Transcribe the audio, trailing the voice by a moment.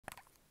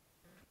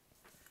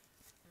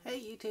Hey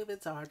YouTube,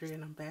 it's Audrey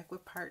and I'm back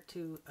with part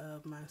 2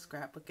 of my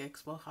Scrapbook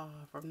Expo haul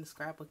from the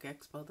Scrapbook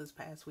Expo this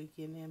past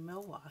weekend in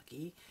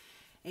Milwaukee.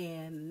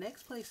 And the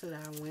next place that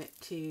I went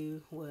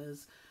to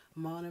was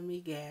Mona Me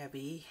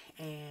Gabby,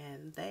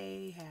 and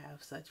they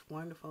have such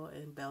wonderful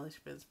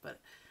embellishments, but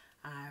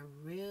I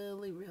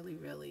really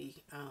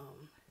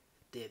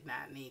did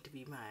not need to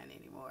be buying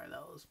any more of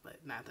those, but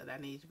not that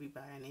I need to be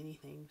buying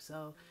anything.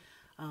 So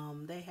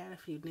they had a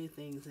few new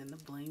things in the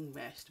bling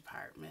mesh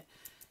department.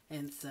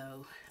 And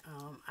so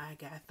I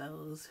got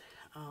those.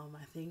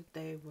 I think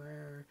they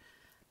were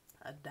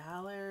 $1.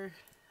 I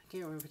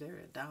can't remember if they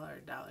were $1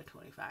 or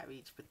 $1.25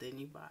 each, but then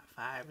you bought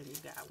 5 and you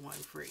got one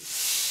free.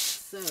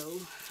 So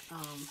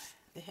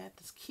they had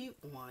this cute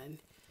one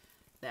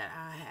that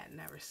I had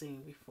never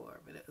seen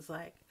before, but it was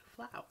like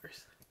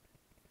flowers,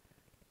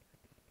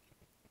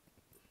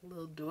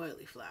 little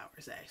doily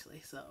flowers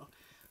actually. So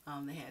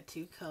they had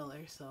two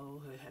colors.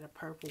 So they had a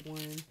purple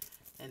one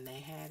and they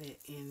had it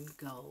in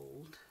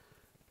gold.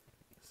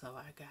 So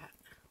I got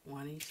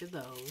one each of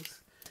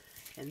those.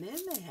 And then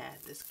they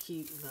had this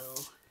cute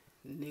little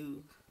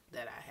new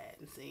that I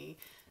hadn't seen.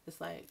 It's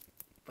like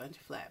a bunch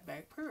of flat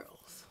back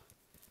pearls.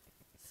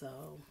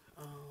 So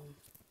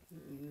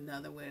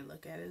another way to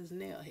look at it is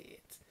nail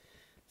heads.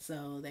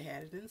 So they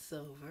had it in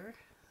silver.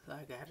 So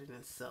I got it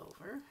in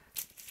silver.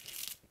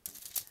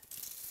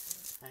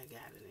 I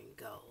got it in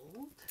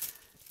gold.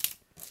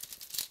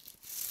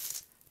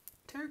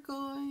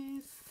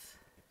 Turquoise.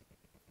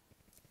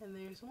 And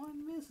there's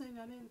one missing.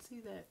 I didn't see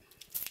that.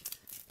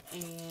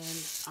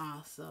 And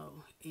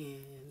also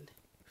in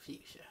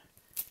fuchsia.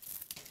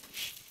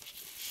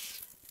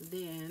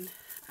 Then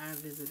I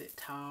visited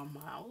Tall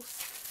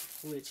Mouse,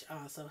 which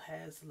also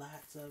has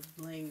lots of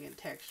bling and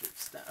textured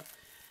stuff.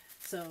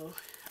 So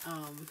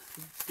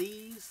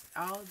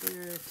all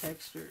their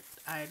textured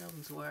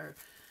items were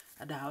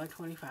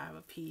 $1.25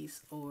 a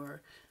piece,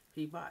 or if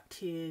you bought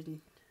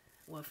 10,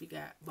 well, if you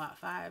bought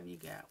 5, you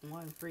got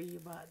 1 free. You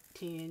bought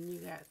 10, you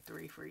got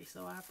 3 free.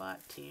 So I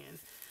bought 10.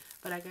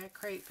 But I got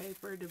crepe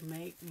paper to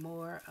make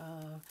more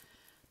of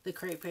the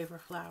crepe paper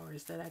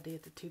flowers that I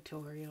did the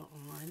tutorial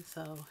on.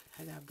 So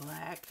I got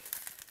black,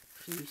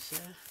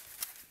 fuchsia,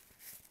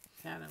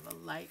 kind of a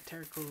light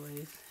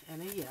turquoise,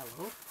 and a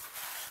yellow.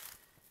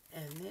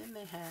 And then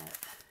they had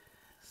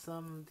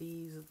some of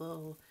these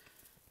little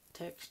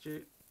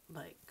textured,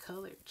 like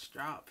colored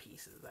straw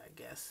pieces, I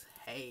guess.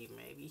 Hay,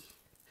 maybe.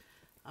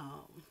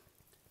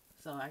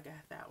 So I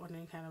got that one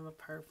in kind of a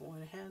purple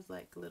one. It has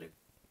like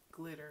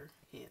glitter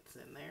hints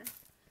in there.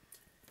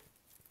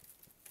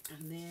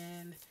 And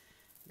then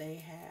they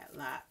had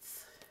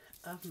lots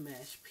of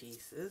mesh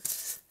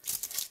pieces.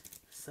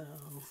 So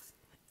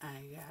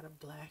I got a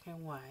black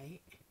and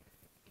white.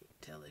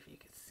 Can't tell if you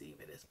can see,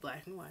 but it's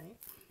black and white.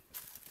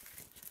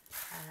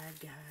 I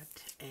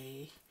got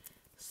a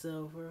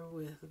silver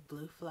with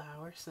blue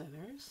flower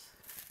centers.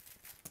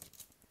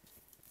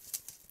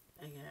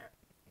 I got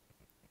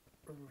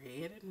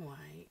red and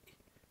white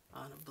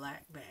on a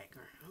black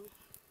background.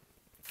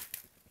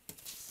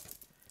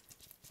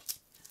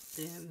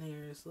 Then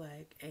there's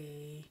like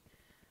a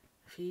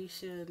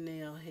fuchsia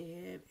nail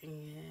head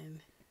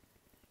and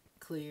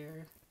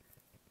clear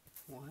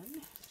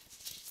one.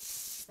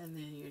 And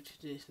then your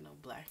traditional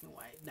black and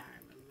white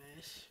diamond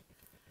mesh.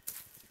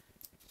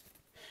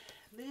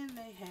 Then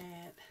they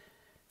had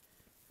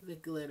the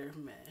glitter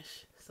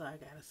mesh. So I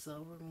got a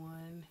silver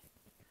one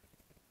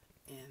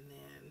and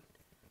then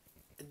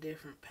a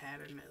different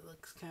pattern that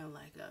looks kind of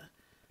like a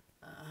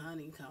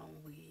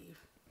honeycomb weave,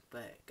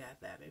 but got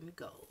that in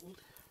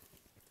gold.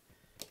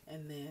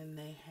 And then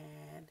they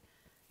had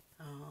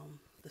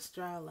the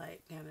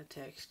straw-like kind of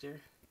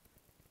texture,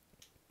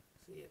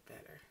 see it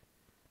better,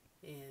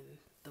 in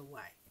the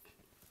white.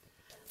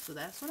 So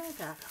that's what I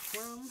got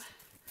from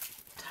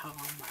Tall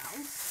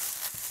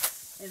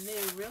Mouse. And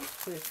then real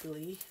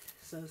quickly,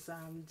 since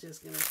I'm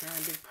just going to try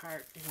and do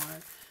part 1,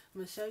 I'm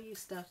going to show you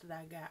stuff that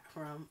I got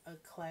from a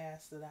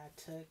class that I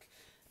took.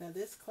 Now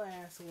this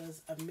class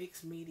was a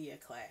mixed media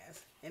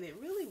class, and it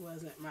really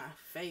wasn't my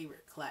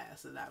favorite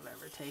class that I've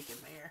ever taken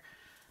there.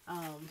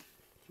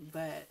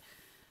 But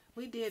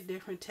we did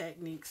different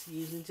techniques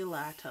using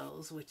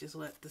gelatos, which is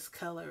what this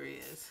color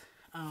is.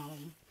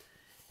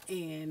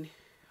 And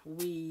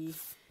we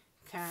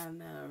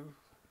kind of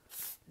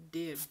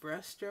did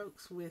brush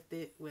strokes with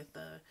it with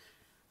a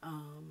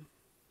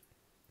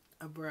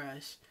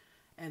brush,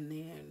 and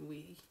then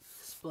we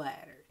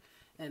splattered.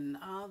 And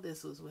all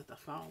this was with a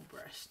foam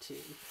brush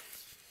too.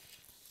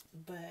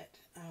 But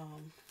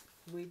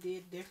we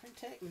did different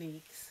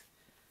techniques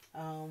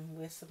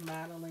with some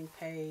modeling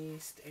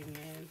paste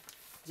and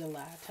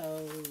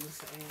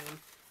gelatos and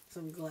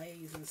some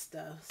glaze and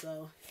stuff.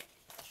 So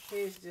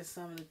here's just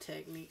some of the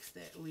techniques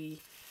that we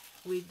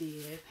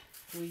did.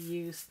 We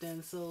used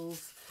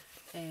stencils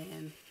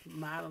and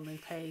modeling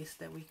paste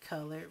that we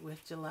colored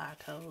with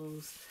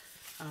gelatos.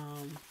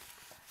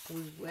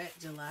 We wet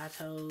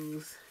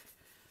gelatos.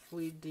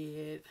 We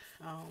did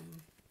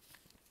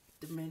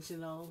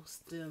dimensional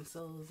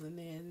stencils and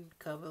then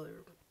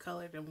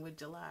colored them with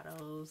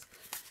gelatos.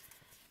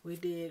 We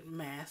did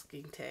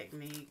masking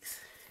techniques.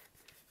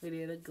 We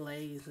did a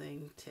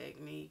glazing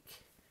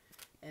technique.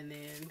 And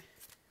then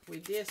we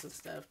did some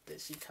stuff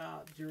that she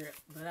called drip,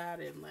 but I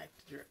didn't like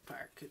the drip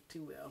part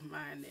too well.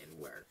 Mine didn't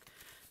work.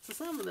 So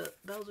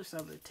those are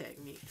some of the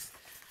techniques.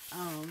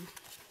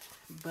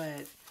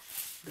 But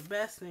the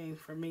best thing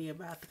for me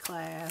about the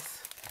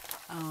class,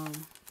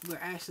 we're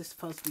actually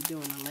supposed to be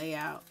doing a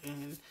layout,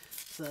 and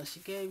so she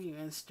gave you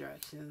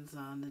instructions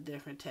on the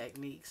different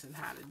techniques and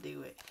how to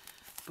do it.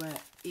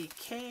 But it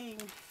came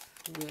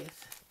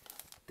with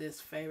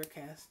this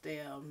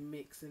Faber-Castell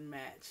mix and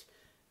match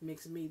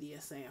mixed media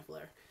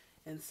sampler.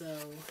 And so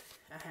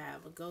I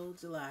have a gold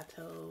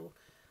gelato,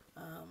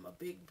 a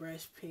big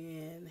brush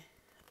pen,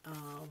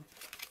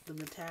 the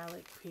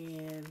metallic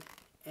pen,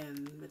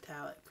 and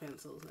metallic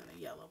pencils and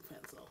a yellow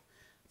pencil.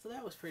 So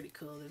that was pretty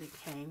cool that it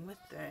came with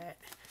that,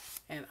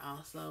 and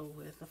also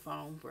with the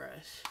foam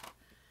brush.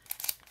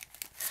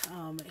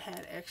 It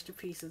had extra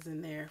pieces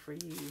in there for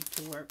you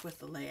to work with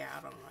the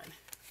layout on.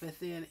 But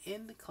then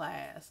in the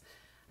class,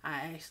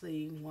 I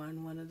actually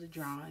won one of the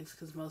drawings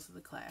because most of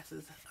the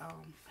classes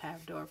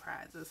have door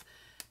prizes.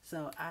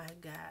 So I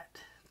got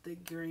the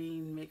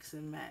green mix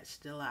and match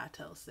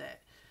gelato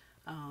set.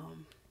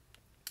 And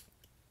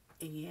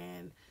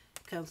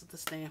it comes with a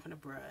stamp and a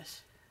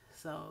brush.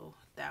 So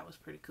that was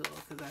pretty cool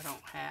because I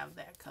don't have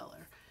that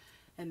color.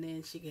 And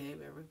then she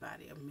gave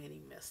everybody a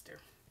mini mister.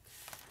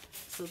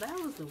 So that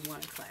was the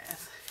one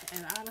class.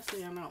 And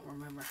honestly, I don't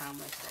remember how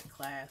much that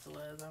class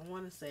was. I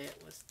want to say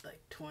it was like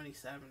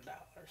 $27.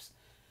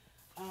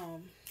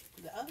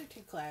 The other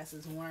two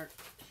classes weren't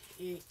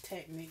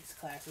techniques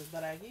classes,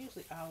 but I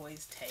usually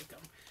always take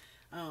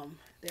them.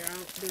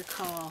 They're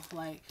called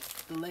like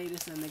the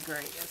latest and the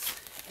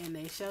greatest, and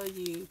they show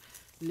you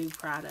new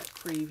product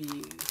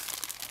previews,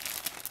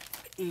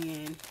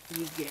 and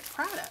you get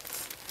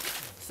products.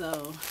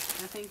 So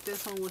I think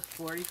this one was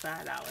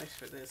 $45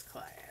 for this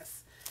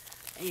class,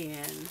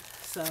 and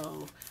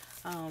so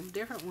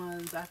different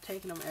ones, I've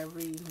taken them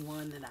every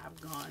one that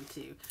I've gone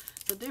to.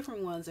 So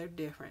different ones are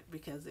different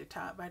because they're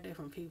taught by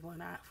different people,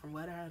 and from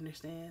what I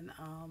understand,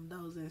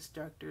 those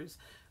instructors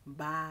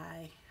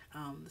buy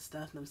the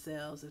stuff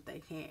themselves if they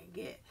can't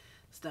get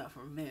stuff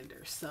from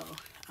vendors. So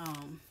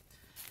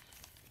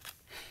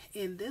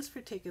in this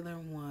particular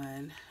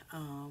one,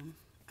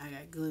 I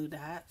got glue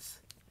dots,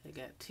 I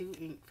got 2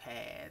 ink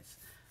pads,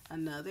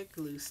 another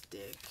glue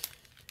stick,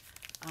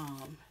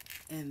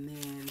 and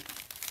then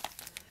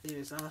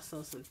there's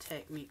also some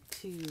Technique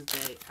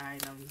Tuesday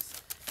items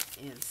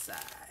inside.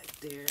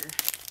 There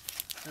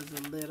was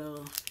a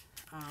little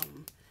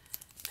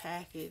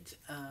package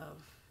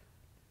of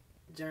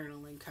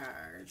journaling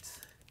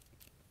cards,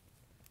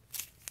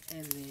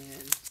 and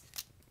then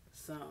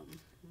some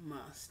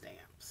month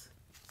stamps.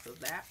 So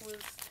that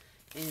was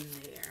in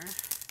there.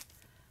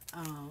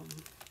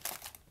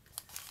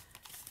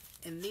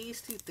 And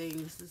these two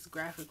things, this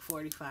Graphic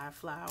 45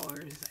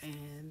 flowers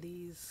and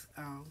these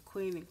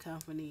Queen and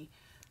Company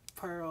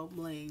pearl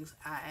blings,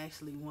 I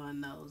actually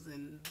won those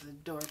in the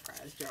door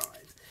prize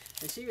drawings.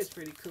 And she was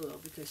pretty cool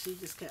because she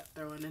just kept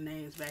throwing the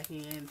names back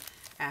in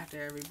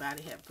after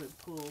everybody had put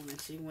pulled, and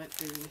she went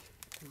through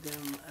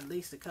them at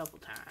least a couple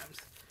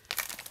times.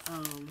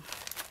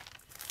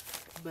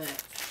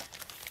 But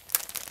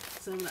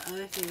some of the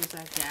other things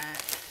I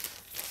got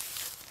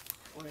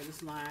were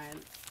this line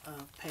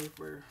of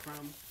paper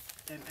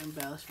and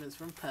embellishments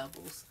from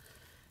Pebbles.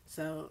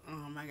 So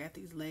I got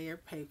these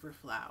layered paper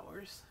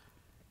flowers,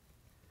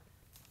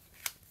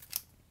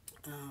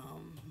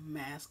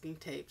 masking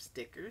tape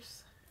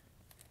stickers,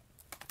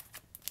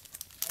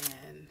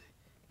 and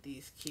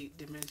these cute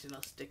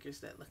dimensional stickers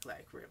that look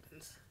like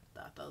ribbons.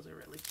 Thought those are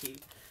really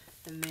cute.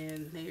 And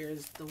then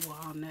there's the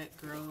Walnut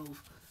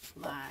Grove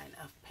line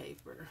of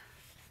paper.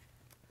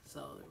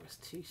 So there was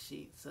 2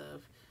 sheets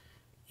of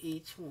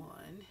each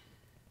one.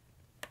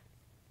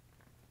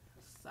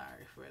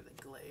 Sorry for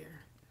the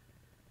glare.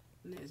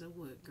 And there's a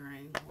wood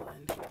grain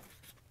one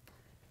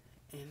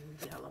and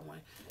a yellow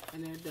one,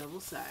 and they're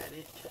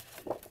double-sided.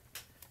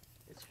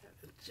 Let's try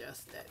to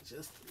adjust that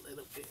just a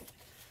little bit.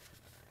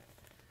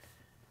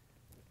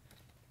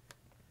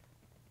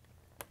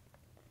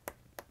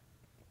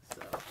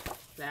 So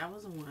that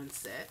was one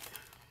set.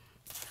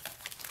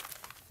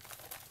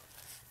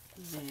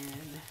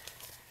 Then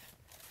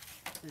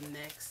the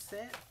next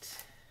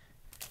set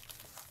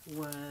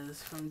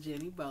was from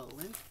Jenny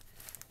Bolin,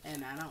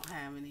 and I don't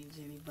have any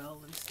Jenny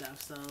Bolin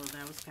stuff, so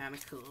that was kind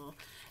of cool.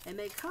 And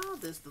they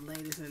called this the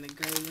latest and the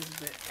greatest,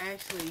 but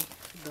actually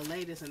the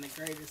latest and the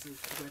greatest is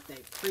what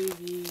they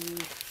preview.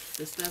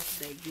 The stuff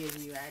that they give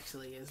you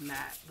actually is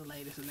not the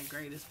latest and the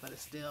greatest, but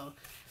it's still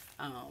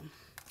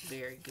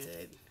very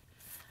good.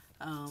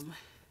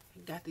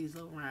 Got these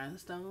little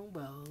rhinestone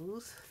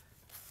bows.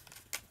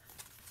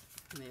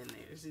 And then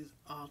there's these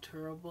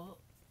alterable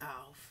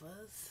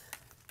alphas.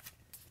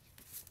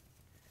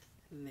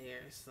 And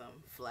there's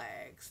some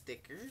flag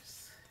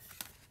stickers,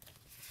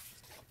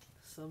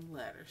 some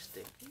letter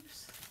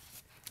stickers,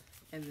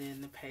 and then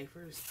the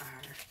papers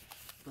are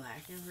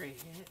black and red.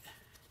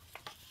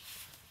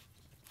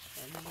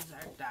 And these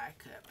are die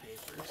cut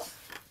papers.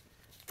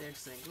 They're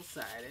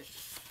single-sided,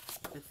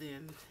 but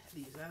then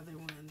these other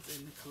ones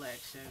in the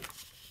collection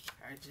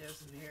are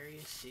just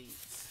various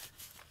sheets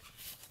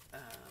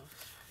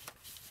of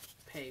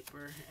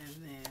paper. And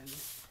then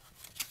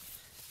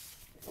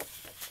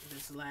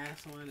this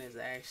last one is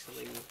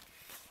actually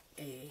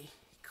a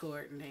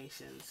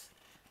coordinations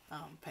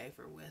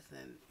paper with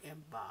an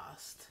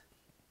embossed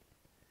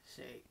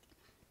shape.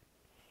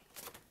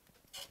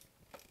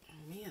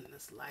 Me and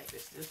this light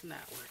is just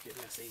not working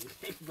this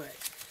evening, but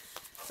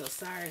so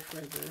sorry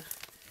for the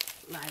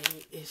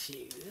lighting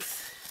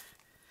issues.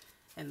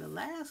 And the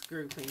last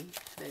grouping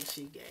that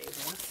she gave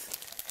us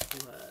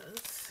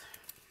was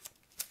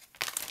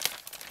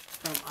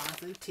from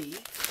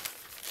Authentique,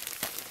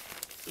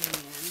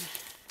 and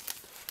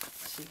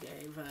she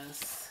gave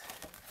us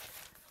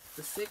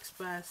the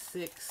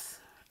 6x6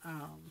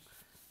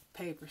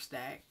 paper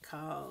stack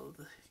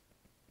called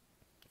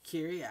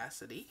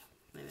Curiosity,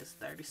 and it's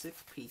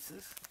 36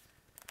 pieces,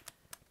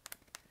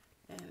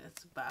 and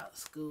it's about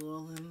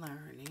school and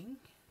learning.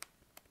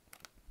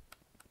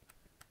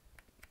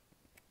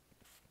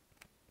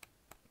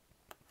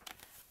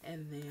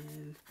 And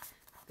then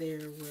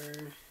there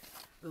were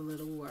the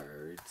little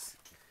words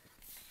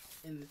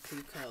in the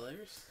two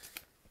colors,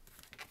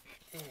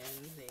 and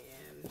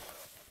then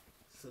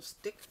some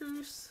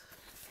stickers,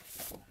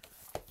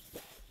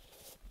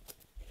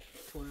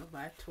 12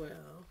 by 12,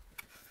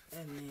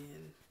 and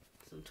then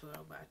some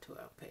 12 by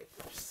 12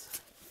 papers.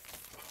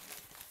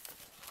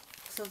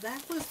 So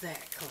that was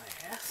that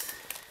class.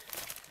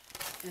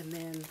 And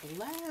then the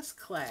last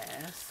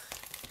class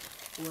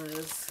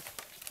was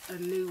a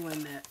new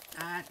one that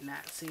I'd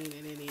not seen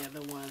in any of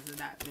the ones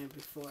that I've been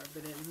before,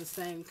 but it was the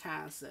same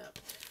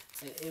concept.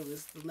 It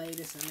was the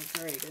latest and the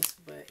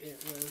greatest, but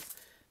it was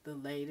the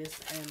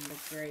latest and the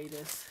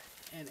greatest,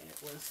 and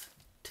it was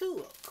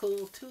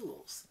cool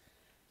tools.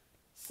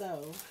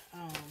 So,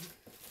 I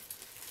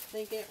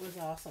think it was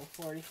also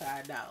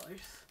 $45.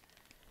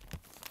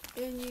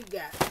 And you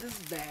got this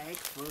bag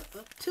full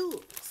of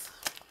tools.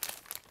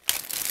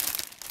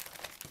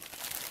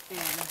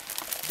 And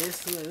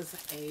this was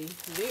a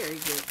very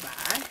good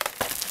buy,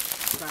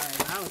 as far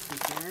as I was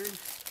concerned,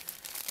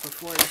 for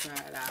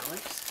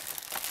 $45.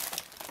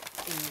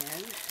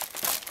 And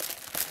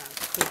I'll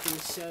quickly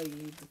show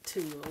you the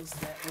tools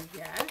that we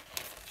got.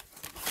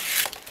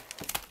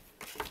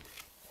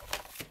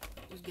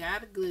 We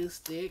got a glue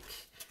stick,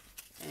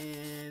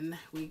 and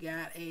we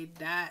got a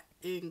dot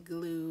and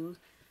glue,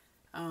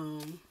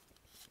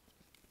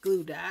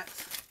 glue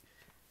dots,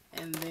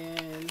 and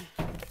then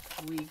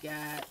we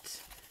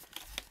got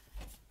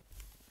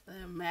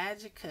the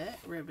Magic Cut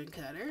ribbon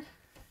cutter,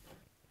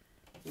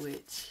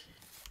 which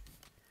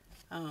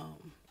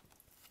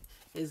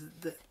is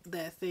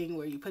that thing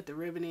where you put the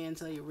ribbon in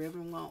so your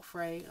ribbon won't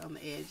fray on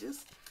the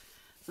edges.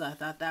 So I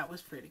thought that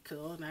was pretty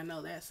cool, and I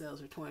know that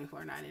sells for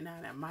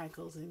 $24.99 at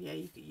Michael's, and yeah,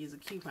 you could use a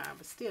coupon,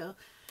 but still,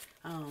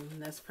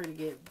 that's a pretty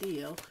good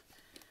deal.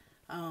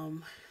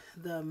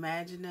 The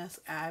Imaginus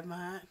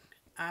Ivon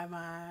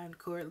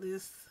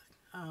cordless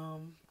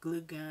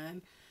glue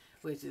gun,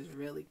 which is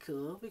really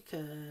cool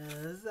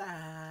because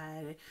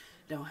I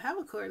don't have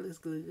a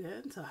cordless glue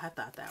gun, so I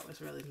thought that was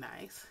really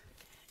nice.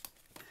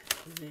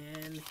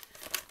 Then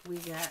we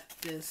got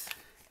this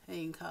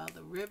thing called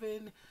the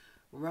Ribbon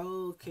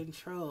Roll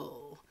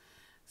Control.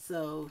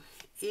 So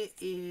it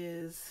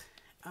is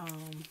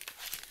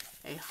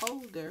a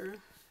holder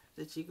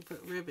that you can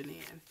put ribbon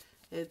in.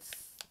 It's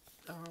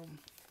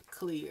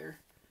clear,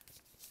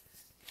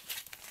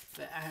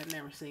 but I had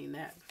never seen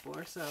that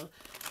before, so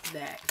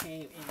that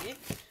came in it.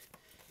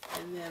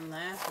 And then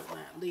last but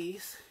not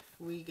least,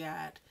 we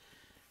got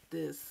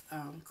this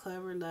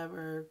Clever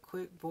Lever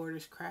Quick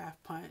Borders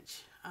Craft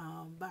Punch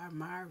by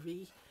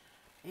Marvy,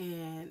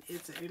 and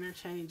it's an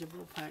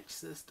interchangeable punch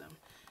system.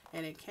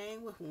 And it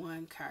came with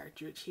one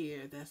cartridge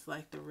here that's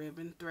like the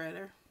ribbon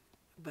threader,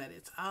 but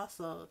it's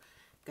also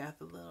got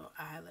the little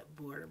eyelet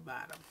border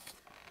bottom.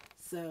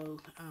 So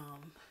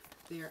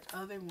there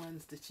are other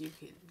ones that you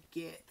can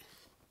get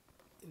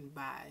and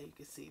buy, you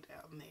can see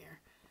down there,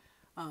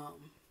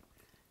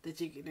 that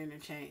you can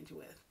interchange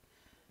with.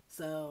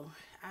 So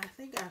I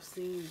think I've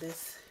seen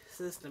this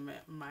system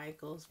at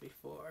Michael's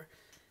before,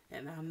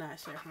 and I'm not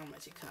sure how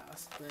much it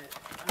costs, but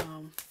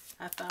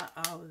I thought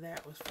all of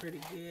that was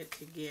pretty good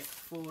to get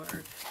for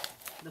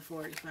the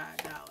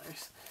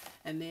 $45.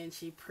 And then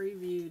she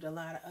previewed a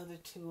lot of other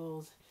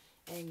tools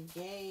and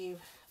gave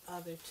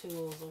other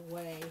tools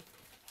away.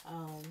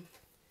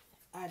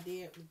 I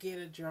did get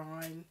a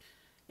drawing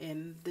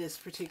in this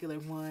particular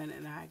one,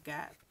 and I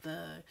got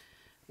the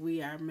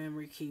We Are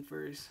Memory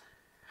Keepers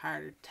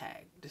Heart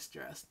Attack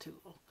Distress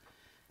tool.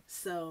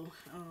 So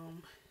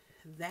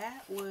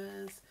that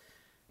was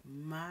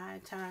my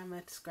time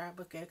at the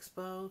Scrapbook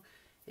Expo.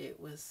 It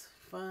was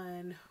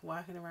fun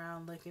walking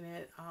around looking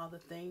at all the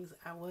things.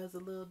 I was a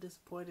little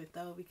disappointed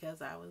though,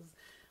 because I was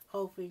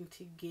hoping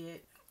to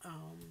get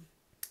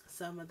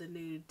some of the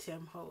new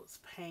Tim Holtz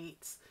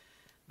paints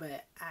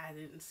but I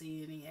didn't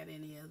see any at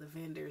any of the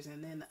vendors.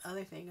 And then the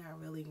other thing I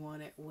really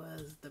wanted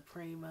was the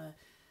Prima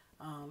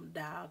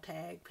dial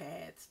tag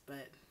pads,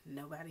 but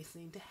nobody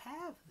seemed to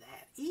have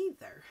that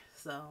either.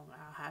 So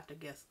I'll have to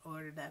guess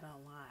order that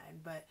online.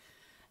 But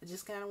I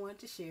just kind of wanted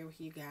to share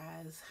with you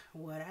guys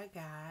what I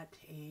got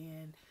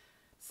and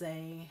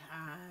say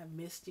I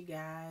missed you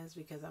guys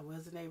because I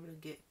wasn't able to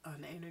get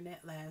on the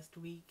internet last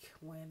week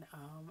when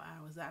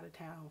I was out of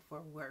town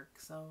for work.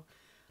 So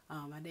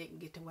I didn't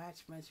get to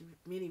watch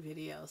many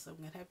videos, so I'm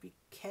going to have to be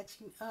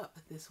catching up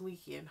this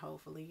weekend,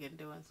 hopefully, and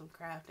doing some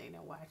crafting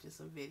and watching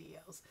some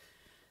videos.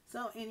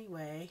 So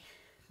anyway,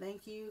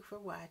 thank you for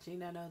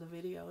watching. I know the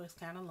video is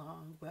kind of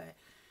long, but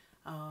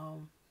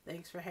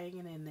thanks for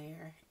hanging in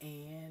there.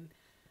 And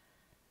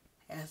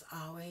as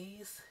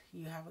always,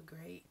 you have a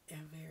great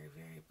and very,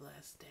 very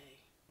blessed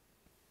day.